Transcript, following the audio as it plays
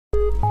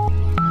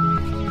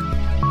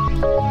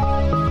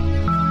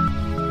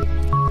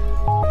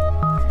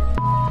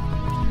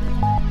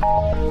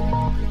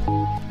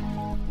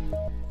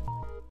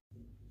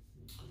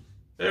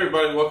Hey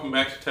everybody, welcome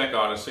back to Tech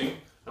Odyssey,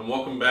 and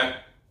welcome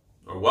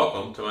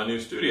to my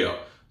new studio.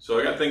 So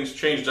I got things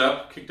changed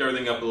up, kicked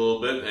everything up a little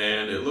bit,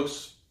 and it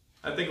looks,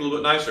 I think, a little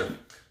bit nicer.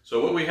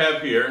 So what we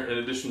have here, in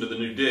addition to the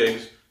new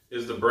digs,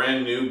 is the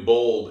brand new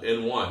Bold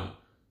N1.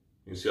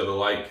 You can see how the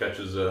light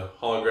catches the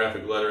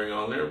holographic lettering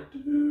on there.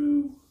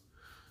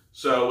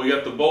 So we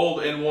got the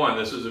Bold N1.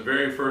 This is the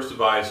very first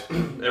device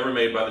ever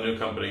made by the new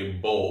company,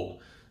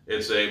 Bold.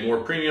 It's a more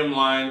premium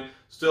line,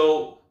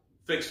 still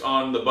fixed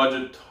on the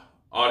budget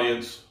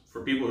audience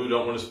for people who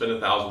don't want to spend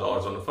 $1,000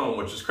 on the phone,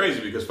 which is crazy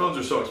because phones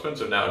are so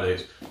expensive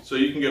nowadays. So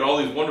you can get all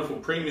these wonderful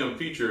premium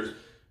features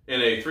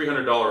in a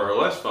 $300 or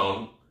less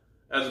phone,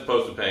 as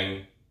opposed to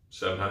paying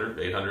 $700,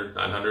 $800,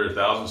 $900,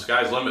 $1,000.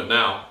 Sky's the limit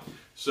now.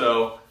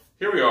 So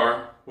here we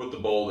are with the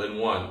Bold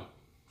N1.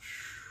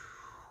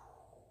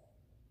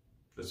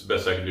 That's the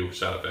best I can do for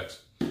sound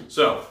effects.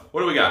 So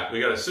what do we got? We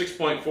got a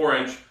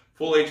 6.4-inch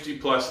Full HD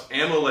Plus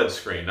AMOLED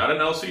screen, not an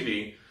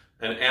LCD,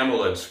 an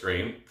AMOLED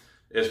screen.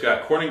 It's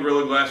got Corning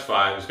Gorilla Glass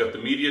 5. It's got the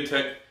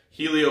MediaTek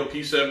Helio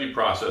P70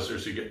 processor,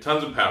 so you get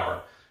tons of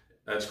power.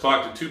 It's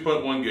clocked at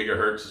 2.1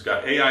 gigahertz. It's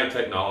got AI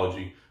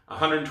technology,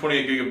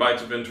 128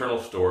 gigabytes of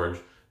internal storage,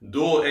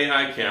 dual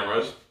AI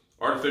cameras,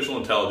 artificial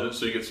intelligence,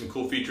 so you get some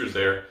cool features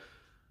there.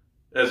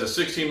 It has a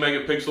 16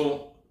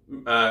 megapixel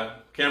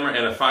camera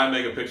and a 5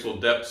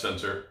 megapixel depth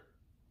sensor.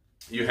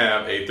 You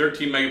have a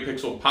 13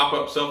 megapixel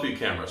pop-up selfie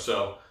camera,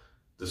 so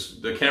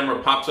the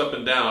camera pops up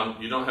and down.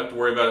 You don't have to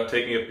worry about it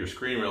taking up your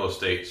screen real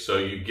estate, so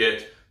you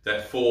get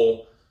that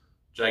full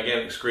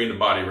gigantic screen to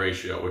body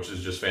ratio, which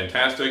is just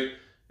fantastic.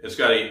 It's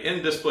got an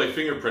in-display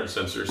fingerprint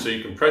sensor, so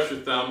you can press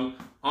your thumb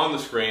on the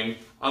screen,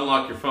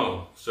 unlock your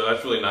phone. So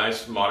that's really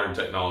nice, modern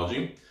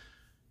technology.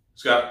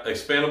 It's got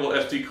expandable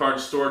SD card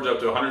storage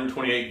up to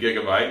 128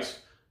 gigabytes,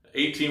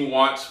 18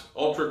 watts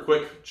ultra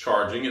quick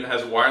charging. It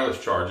has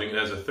wireless charging. It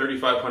has a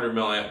 3500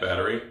 milliamp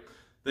battery.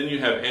 Then you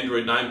have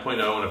Android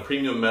 9.0 and a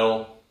premium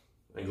metal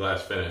and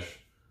glass finish.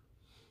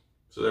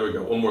 So there we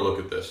go. One more look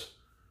at this.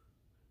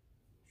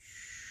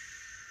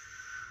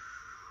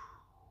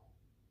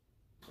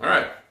 All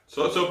right,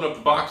 so let's open up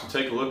the box and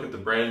take a look at the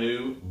brand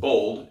new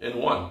Bold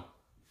N1.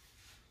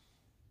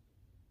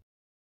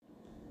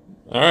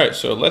 All right,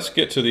 so let's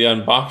get to the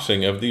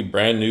unboxing of the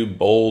brand new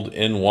Bold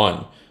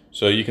N1.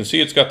 So you can see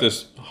it's got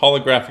this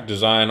holographic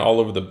design all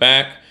over the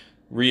back.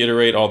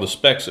 Reiterate all the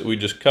specs that we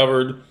just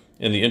covered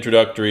in the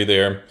introductory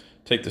there.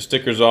 Take the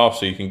stickers off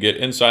so you can get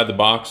inside the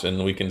box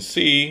and we can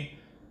see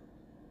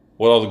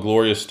what all the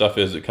glorious stuff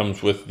is that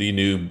comes with the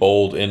new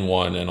Bold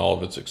N1 and all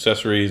of its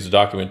accessories,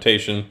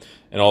 documentation,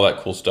 and all that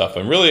cool stuff.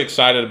 I'm really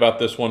excited about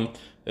this one.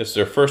 It's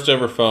their first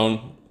ever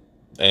phone,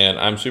 and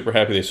I'm super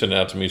happy they sent it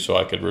out to me so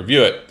I could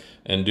review it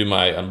and do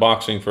my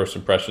unboxing, first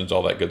impressions,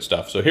 all that good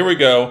stuff. So here we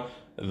go,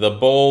 the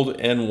Bold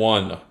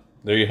N1.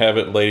 There you have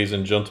it, ladies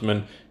and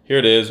gentlemen. Here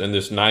it is in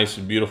this nice,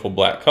 beautiful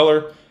black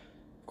color.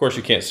 Of course,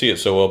 you can't see it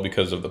so well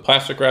because of the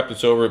plastic wrap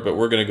that's over it, but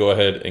we're going to go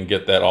ahead and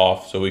get that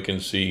off so we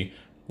can see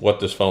what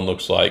this phone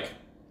looks like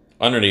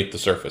underneath the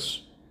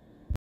surface.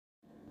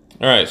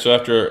 All right, so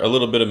after a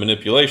little bit of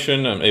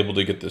manipulation, I'm able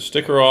to get this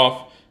sticker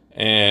off,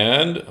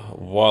 and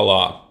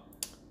voila,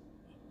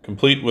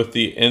 complete with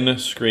the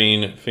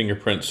in-screen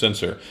fingerprint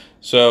sensor.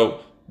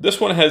 So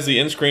this one has the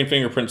in-screen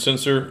fingerprint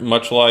sensor,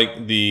 much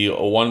like the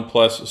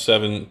OnePlus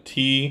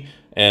 7T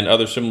and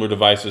other similar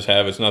devices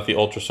have. It's not the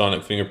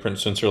ultrasonic fingerprint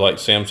sensor like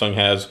Samsung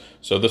has.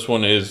 So this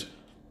one is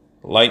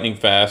lightning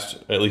fast,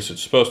 at least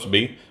it's supposed to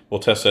be. We'll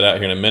test that out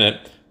here in a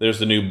minute. There's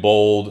the new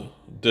Bold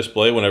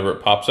display whenever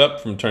it pops up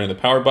from turning the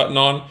power button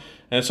on.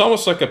 And it's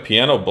almost like a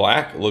piano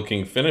black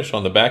looking finish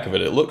on the back of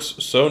it. It looks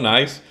so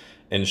nice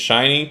and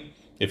shiny.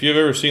 If you've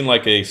ever seen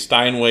like a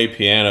Steinway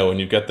piano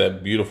and you've got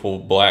that beautiful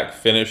black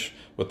finish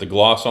with the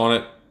gloss on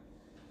it,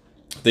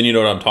 then you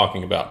know what I'm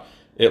talking about.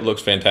 It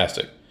looks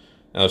fantastic.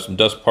 Now there's some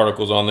dust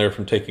particles on there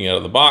from taking it out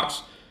of the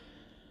box.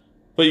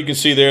 But you can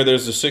see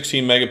there's the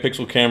 16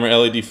 megapixel camera,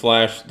 LED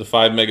flash, the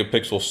 5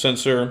 megapixel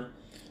sensor.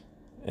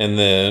 And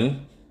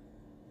then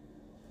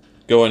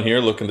go in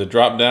here, look in the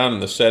drop down in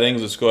the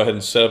settings. Let's go ahead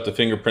and set up the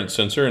fingerprint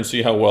sensor and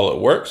see how well it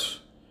works.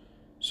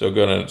 So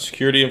go to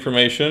security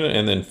information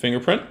and then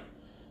fingerprint.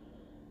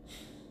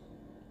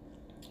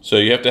 So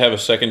you have to have a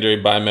secondary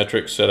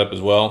biometric set up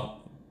as well.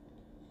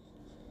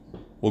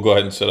 We'll go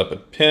ahead and set up a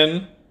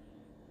PIN.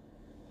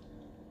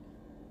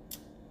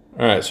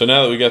 All right, so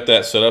now that we got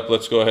that set up,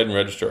 let's go ahead and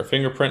register our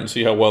fingerprint and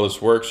see how well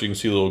this works. You can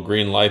see a little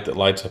green light that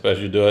lights up as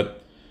you do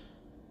it.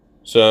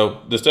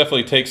 So this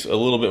definitely takes a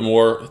little bit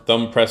more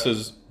thumb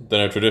presses than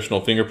a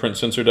traditional fingerprint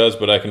sensor does,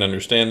 but I can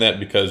understand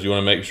that because you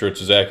want to make sure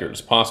it's as accurate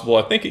as possible.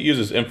 I think it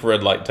uses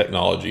infrared light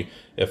technology,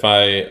 if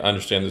I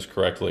understand this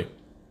correctly.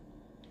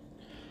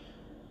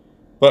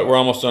 But we're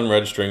almost done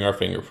registering our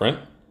fingerprint.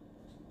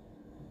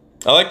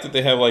 I like that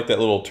they have like that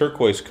little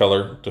turquoise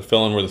color to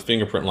fill in where the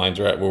fingerprint lines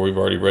are at, where we've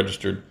already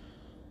registered.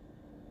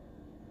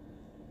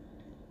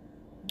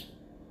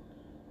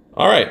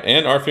 All right,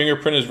 and our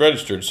fingerprint is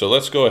registered. So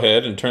let's go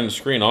ahead and turn the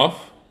screen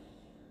off.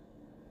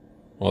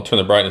 Well, I'll turn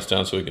the brightness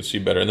down so we can see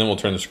better, and then we'll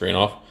turn the screen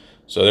off.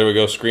 So there we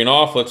go, screen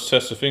off. Let's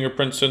test the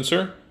fingerprint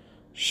sensor.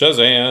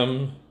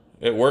 Shazam!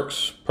 It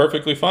works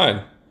perfectly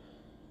fine.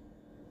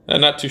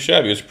 And not too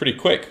shabby, it's pretty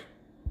quick.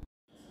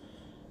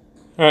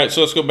 Alright,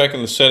 so let's go back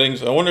in the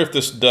settings. I wonder if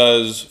this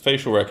does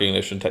facial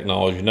recognition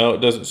technology. No, it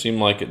doesn't seem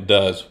like it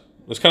does.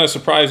 It's kind of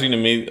surprising to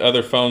me.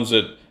 Other phones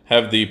that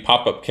have the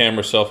pop-up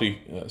camera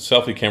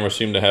selfie camera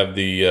seem to have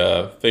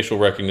the facial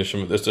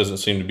recognition, but this doesn't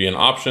seem to be an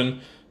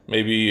option.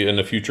 Maybe in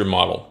a future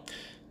model.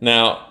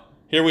 Now,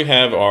 here we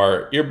have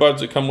our earbuds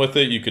that come with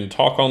it. You can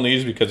talk on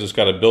these because it's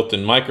got a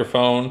built-in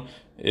microphone.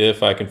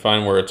 If I can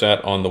find where it's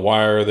at on the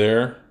wire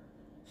there.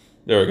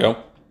 There we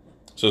go.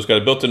 So it's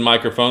got a built-in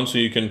microphone, so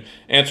you can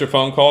answer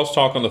phone calls,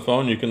 talk on the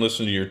phone, you can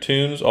listen to your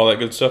tunes, all that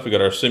good stuff. We got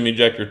our SIM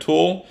ejector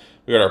tool.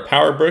 We got our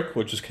power brick,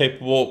 which is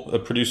capable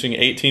of producing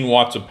 18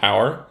 watts of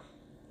power.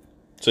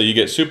 So you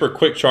get super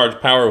quick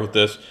charge power with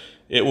this.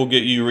 It will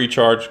get you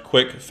recharged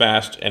quick,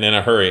 fast, and in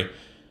a hurry.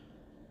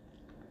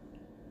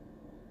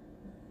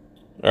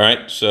 All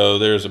right, so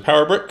there's a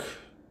power brick.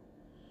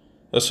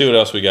 Let's see what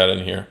else we got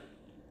in here.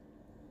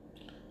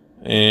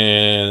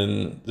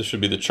 And this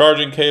should be the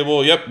charging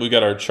cable. Yep, we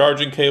got our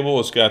charging cable.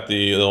 It's got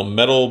the little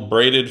metal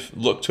braided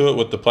look to it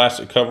with the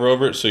plastic cover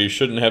over it, so you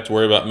shouldn't have to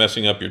worry about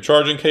messing up your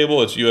charging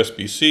cable. It's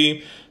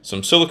USB-C,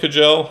 some silica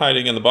gel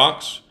hiding in the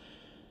box.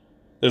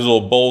 There's a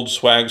little bold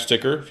swag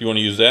sticker if you want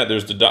to use that.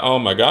 There's the, oh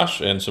my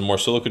gosh, and some more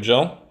silica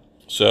gel.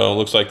 So it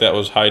looks like that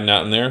was hiding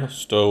out in there.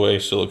 Stowaway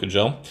silica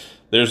gel.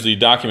 There's the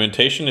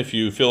documentation if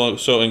you feel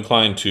so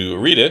inclined to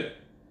read it.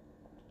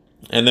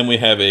 And then we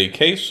have a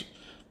case.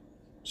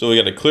 So we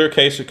got a clear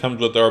case that comes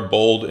with our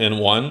Bold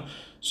N1.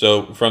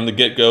 So from the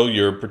get-go,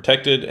 you're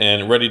protected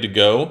and ready to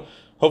go.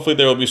 Hopefully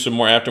there will be some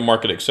more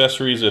aftermarket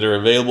accessories that are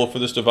available for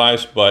this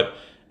device, but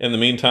in the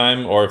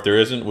meantime, or if there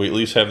isn't, we at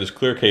least have this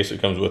clear case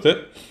that comes with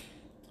it.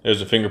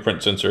 There's a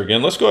fingerprint sensor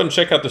again. Let's go ahead and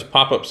check out this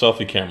pop-up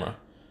selfie camera.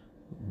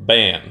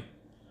 Bam.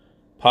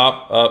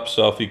 Pop-up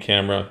selfie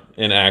camera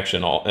in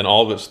action, in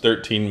all of its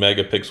 13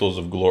 megapixels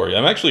of glory.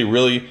 I'm actually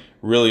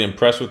really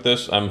impressed with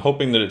this. I'm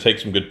hoping that it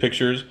takes some good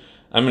pictures.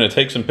 I'm going to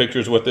take some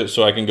pictures with it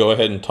so I can go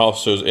ahead and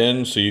toss those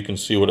in so you can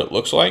see what it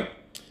looks like.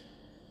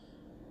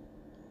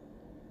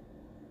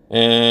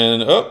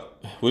 And oh,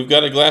 we've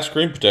got a glass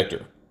screen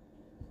protector.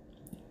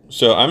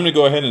 So I'm going to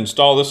go ahead and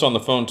install this on the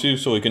phone too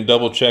so we can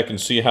double check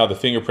and see how the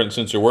fingerprint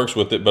sensor works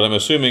with it. But I'm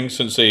assuming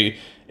since they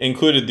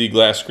included the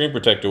glass screen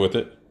protector with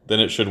it,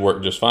 then it should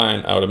work just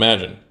fine, I would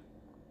imagine.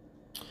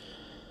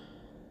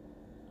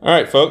 All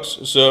right, folks,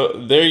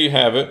 so there you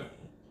have it.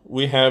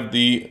 We have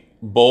the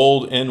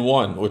Bold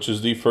N1, which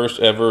is the first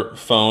ever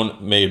phone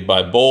made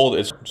by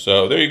Bold.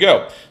 So there you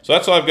go. So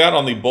that's all I've got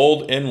on the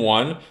Bold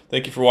N1.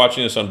 Thank you for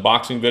watching this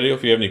unboxing video.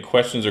 If you have any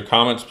questions or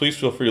comments, please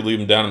feel free to leave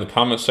them down in the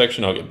comments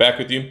section. I'll get back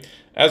with you.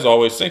 As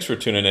always, thanks for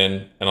tuning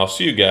in, and I'll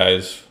see you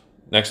guys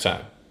next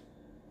time.